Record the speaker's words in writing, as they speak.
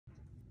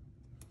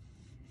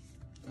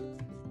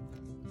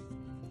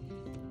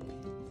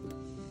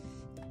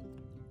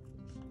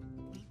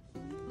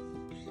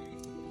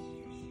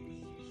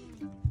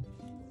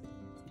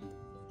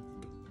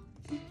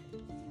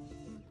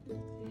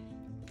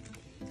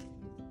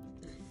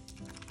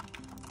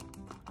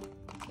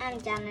I'm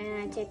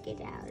gonna check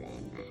it out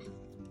and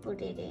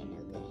put it in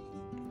again.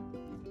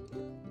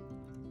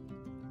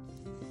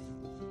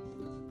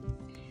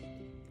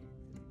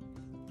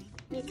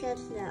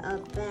 Because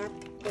the back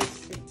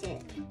is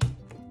tip,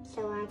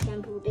 so I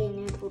can put in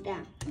and put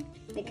down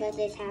because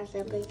it has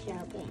a picture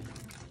of it.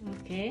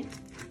 Okay.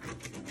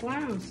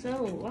 Wow,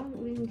 so what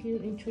will you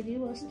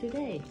introduce us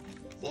today?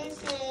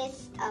 This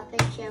is a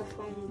picture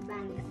from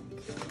Van Gogh.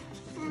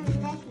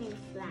 Let me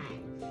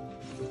find.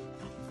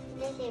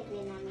 This is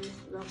Vietnamese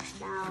book,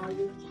 so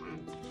you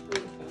can't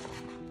read it.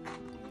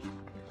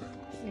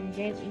 And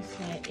that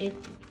is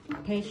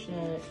page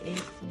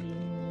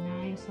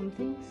 89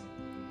 something.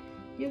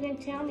 You can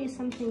tell me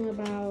something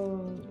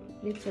about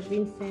Mr.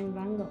 Vincent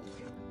Van Gogh.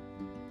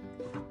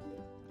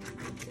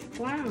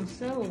 Wow,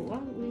 so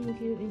what will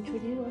you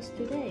introduce us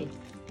today?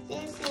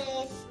 This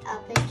is a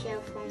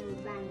picture from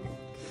Van Gogh.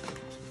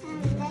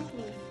 Let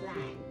me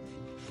find.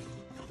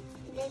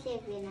 This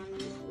is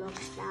Vietnamese book,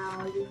 so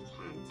you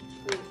can't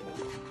read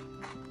it.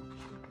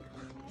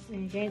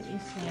 And that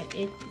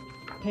is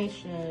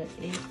page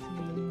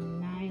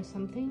 89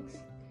 something.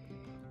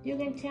 You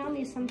can tell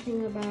me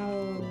something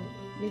about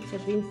Mr.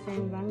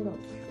 Vincent Van Gogh.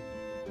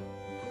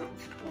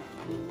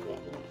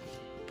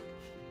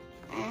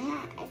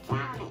 I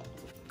found it.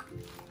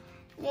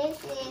 This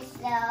is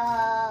the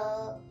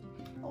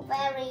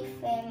very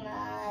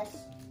famous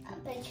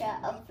picture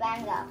of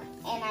Van Gogh,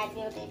 and I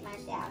built it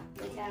myself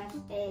because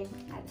this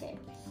I did.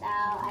 So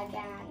I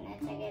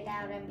can take it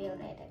out and build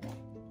it again.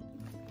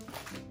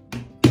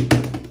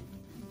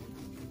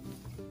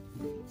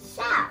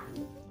 So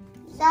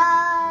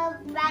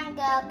Van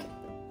Gogh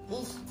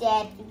is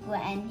dead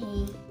when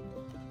he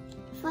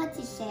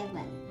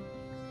 47,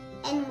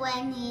 and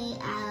when he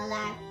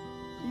alive,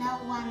 no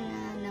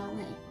one know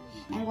him.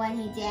 And when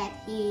he dead,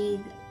 he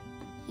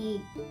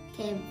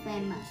became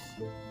famous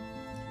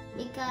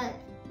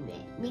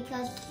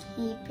because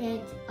he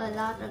painted a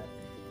lot of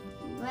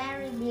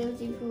very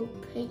beautiful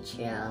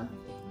picture,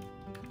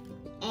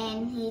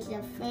 and he's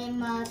a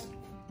famous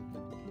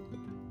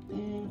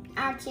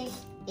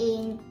artist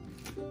in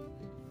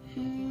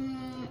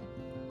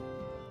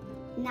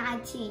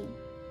 19th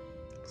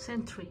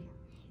Century.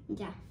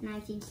 Yeah,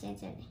 19th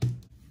century.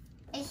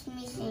 It's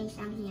missing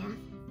some here.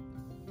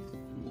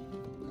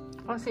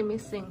 What's it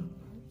missing?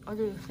 What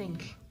do you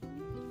think?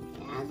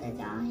 The other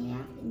doll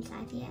here,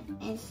 inside here,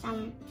 and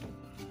some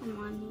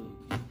on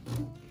here.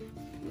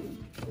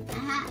 I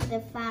have the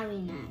fairy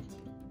net.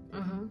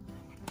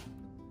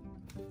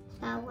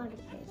 So what is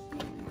this?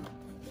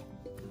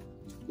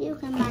 You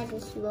can buy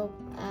this book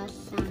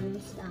some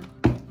stuff.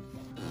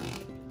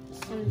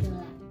 Some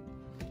dollars.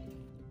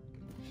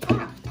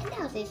 Oh, I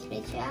know this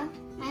picture.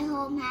 My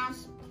home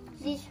has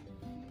this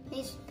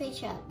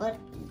picture, but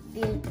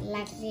built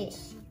like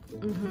this.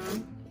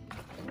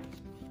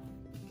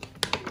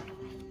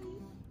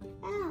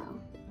 Oh,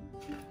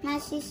 my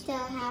sister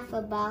have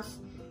a box,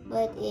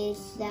 but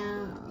it's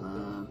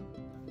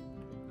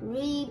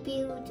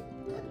rebuilt.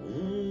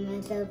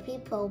 The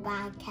people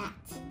buy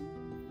cats.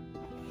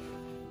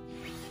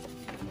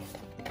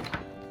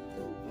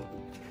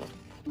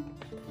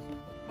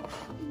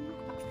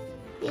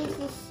 This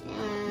is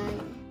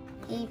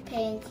he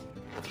paint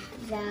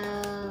the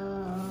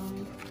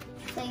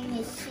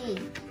famous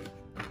scene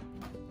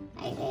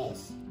like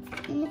this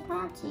in the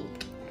party.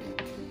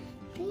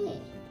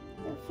 Here,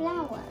 the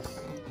flowers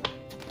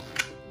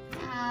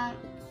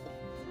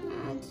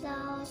and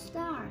the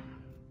star.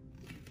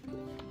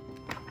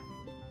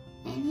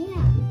 And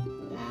here,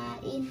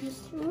 in his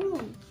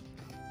room,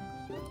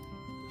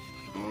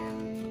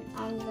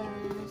 on the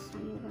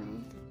somewhere,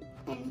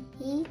 and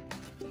he.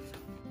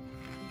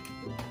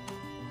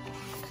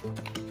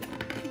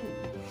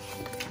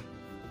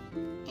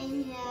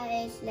 And here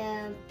is the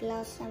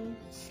blossom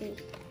tree.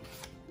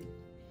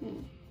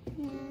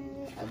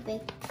 A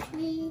big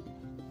tree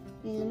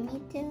in the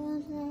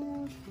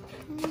middle of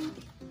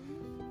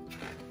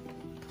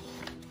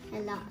a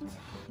lot.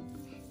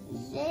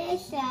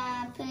 This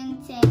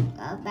painting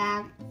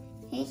about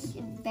his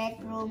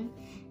bedroom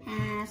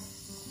has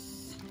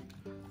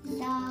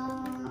the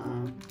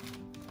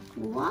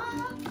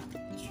one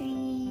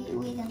tree.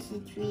 We can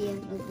see tree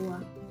and the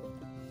wall.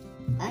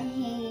 On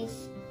his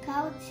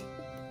couch,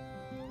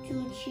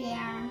 2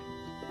 chairs,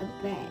 a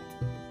bed.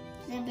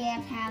 The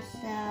bed has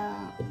the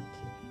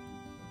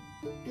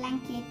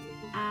blanket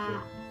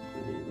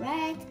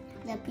red,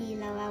 the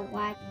pillow are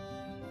white,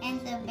 and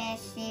the bed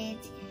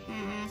sheet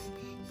has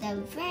the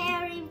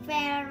very,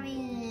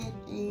 very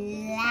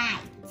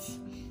light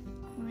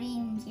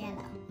green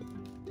yellow.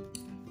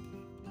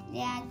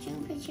 There are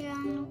 2 pictures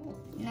on the wall.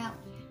 No,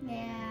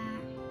 there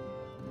are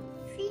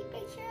 3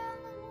 pictures on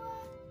the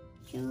wall.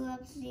 2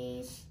 of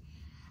these,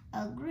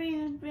 a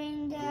green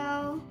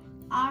window,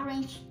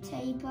 orange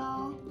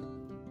table,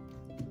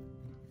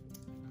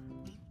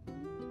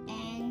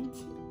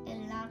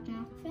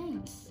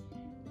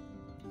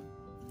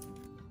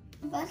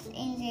 But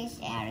in this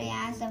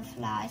area, the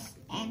floor is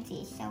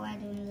empty, so I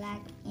don't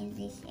like in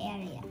this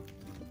area.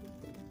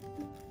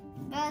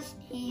 But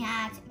he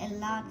had a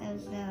lot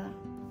of the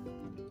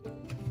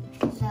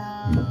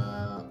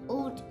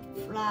wood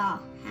floor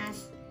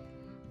has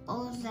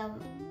all the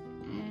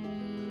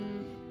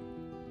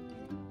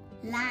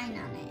line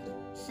on it,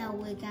 so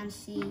we can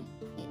see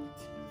it.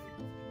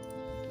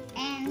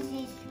 And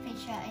this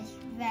picture is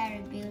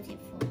very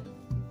beautiful.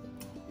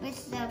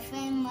 With the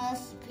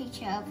famous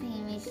picture of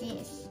him is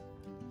this.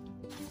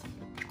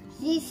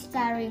 This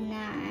Starry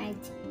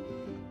Night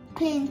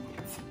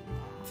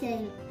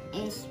painting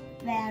is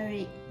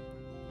very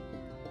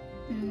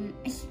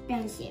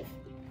expensive.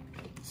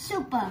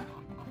 Super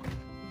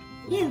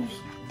huge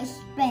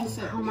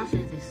expensive. How much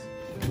is this?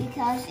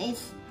 Because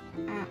it's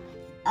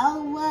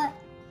over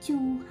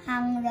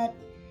 $200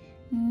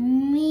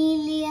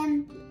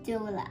 million.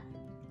 Wow.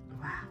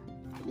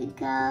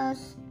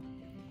 Because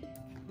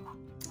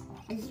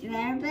it's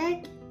very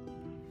big.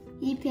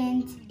 He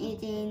painted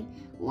it in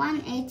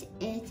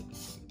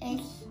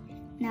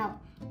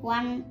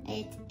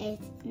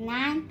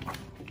 1889,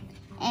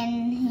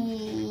 and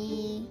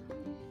he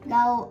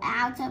go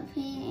out of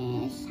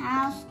his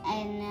house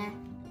and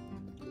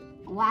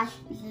watch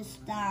the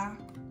star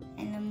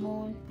and the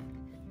moon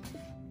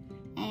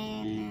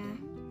and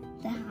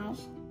the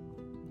house.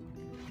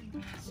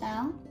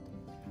 So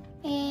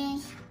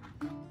it's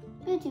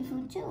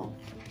beautiful too.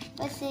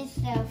 This is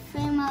the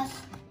famous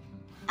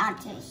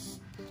artist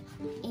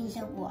in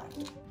the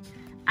world.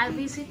 I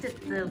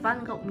visited the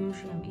Van Gogh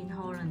Museum in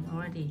Holland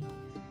already,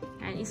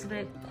 and it's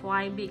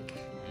quite big.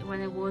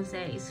 When I was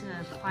there, it's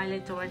quite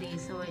late already,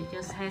 so it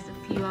just has a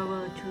few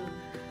hours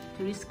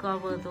to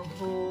discover the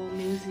whole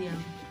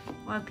museum.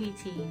 What a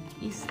pity.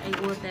 If I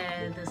go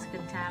there the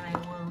second time, I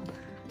will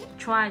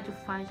try to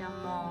find out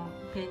more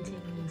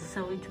paintings and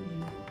show it to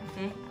you.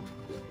 Okay?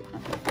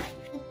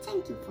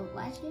 Thank you for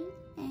watching,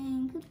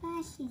 and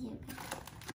goodbye. See you.